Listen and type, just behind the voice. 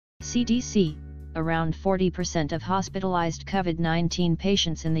CDC, around 40% of hospitalized COVID-19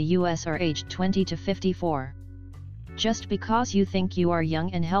 patients in the US are aged 20 to 54. Just because you think you are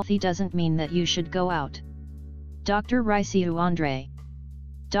young and healthy doesn't mean that you should go out. Dr. Riciu Andrei.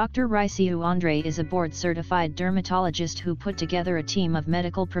 Dr. Riciu Andrei is a board-certified dermatologist who put together a team of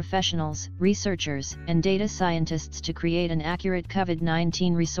medical professionals, researchers, and data scientists to create an accurate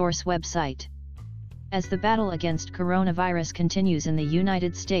COVID-19 resource website. As the battle against coronavirus continues in the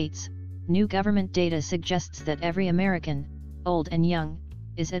United States, new government data suggests that every American, old and young,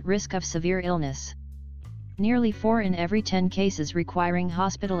 is at risk of severe illness. Nearly 4 in every 10 cases requiring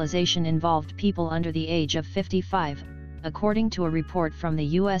hospitalization involved people under the age of 55, according to a report from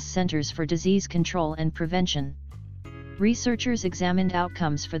the U.S. Centers for Disease Control and Prevention. Researchers examined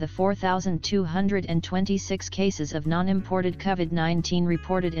outcomes for the 4,226 cases of non-imported COVID-19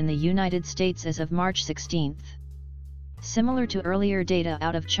 reported in the United States as of March 16. Similar to earlier data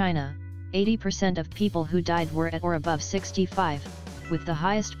out of China, 80% of people who died were at or above 65, with the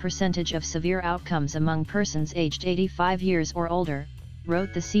highest percentage of severe outcomes among persons aged 85 years or older,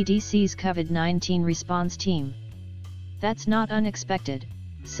 wrote the CDC's COVID-19 response team. That's not unexpected,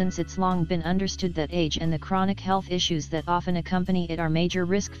 since it's long been understood that age and the chronic health issues that often accompany it are major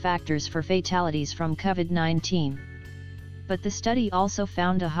risk factors for fatalities from COVID-19. But the study also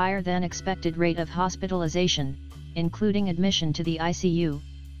found a higher than expected rate of hospitalization, including admission to the ICU,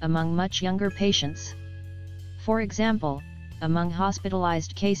 among much younger patients. For example, among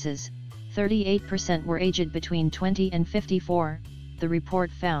hospitalized cases, 38% were aged between 20 and 54, the report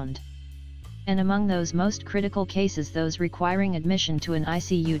found. And among those most critical cases, those requiring admission to an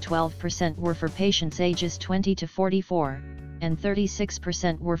ICU, 12% were for patients ages 20 to 44, and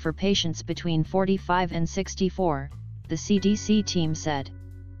 36% were for patients between 45 and 64, the CDC team said.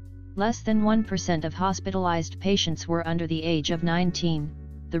 Less than 1% of hospitalized patients were under the age of 19,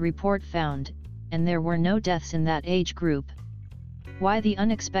 the report found, and there were no deaths in that age group. Why the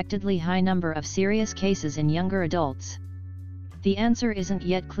unexpectedly high number of serious cases in younger adults? The answer isn't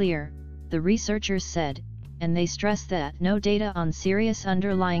yet clear, the researchers said, and they stressed that no data on serious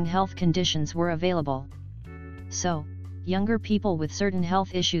underlying health conditions were available. So, younger people with certain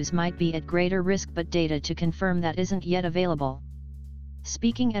health issues might be at greater risk, but data to confirm that isn't yet available.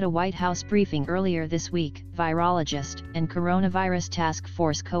 Speaking at a White House briefing earlier this week, virologist and coronavirus task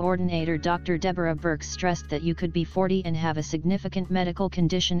force coordinator Dr. Deborah Birx stressed that you could be 40 and have a significant medical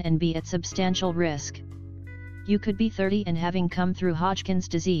condition and be at substantial risk. You could be 30 and having come through Hodgkin's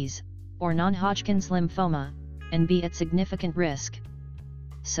disease, or non-Hodgkin's lymphoma, and be at significant risk.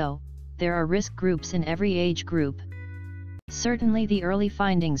 So, there are risk groups in every age group. Certainly the early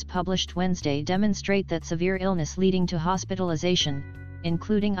findings published Wednesday demonstrate that severe illness leading to hospitalization,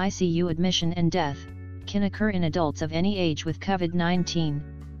 including ICU admission and death, can occur in adults of any age with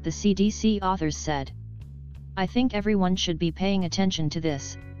COVID-19, the CDC authors said. I think everyone should be paying attention to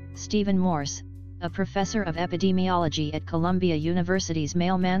this, Stephen Morse, a professor of epidemiology at Columbia University's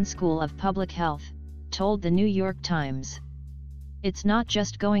Mailman School of Public Health, told the New York Times. It's not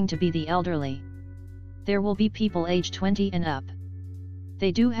just going to be the elderly. There will be people age 20 and up.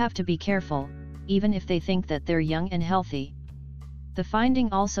 They do have to be careful, even if they think that they're young and healthy. The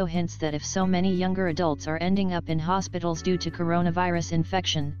finding also hints that if so many younger adults are ending up in hospitals due to coronavirus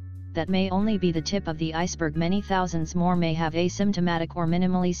infection, that may only be the tip of the iceberg. Many thousands more may have asymptomatic or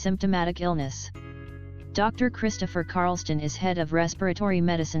minimally symptomatic illness. Dr. Christopher Carlston is head of respiratory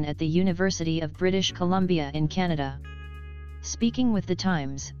medicine at the University of British Columbia in Canada. Speaking with The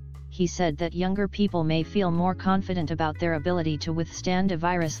Times, he said that younger people may feel more confident about their ability to withstand a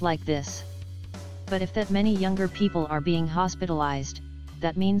virus like this. But if that many younger people are being hospitalized,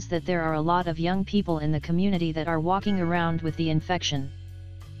 that means that there are a lot of young people in the community that are walking around with the infection.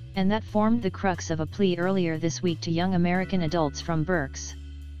 And that formed the crux of a plea earlier this week to young American adults from Birx.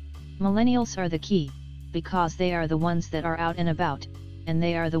 Millennials are the key, because they are the ones that are out and about, and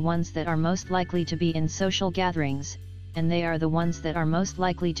they are the ones that are most likely to be in social gatherings, and they are the ones that are most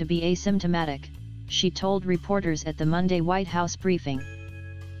likely to be asymptomatic, she told reporters at the Monday White House briefing.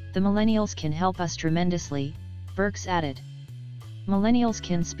 The millennials can help us tremendously, Birx added. Millennials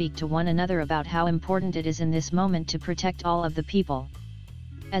can speak to one another about how important it is in this moment to protect all of the people.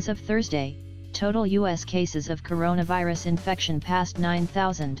 As of Thursday, total U.S. cases of coronavirus infection passed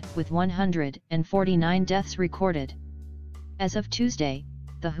 9,000, with 149 deaths recorded. As of Tuesday,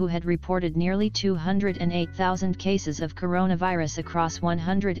 the WHO had reported nearly 208,000 cases of coronavirus across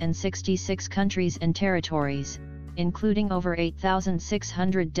 166 countries and territories, including over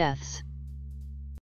 8,600 deaths.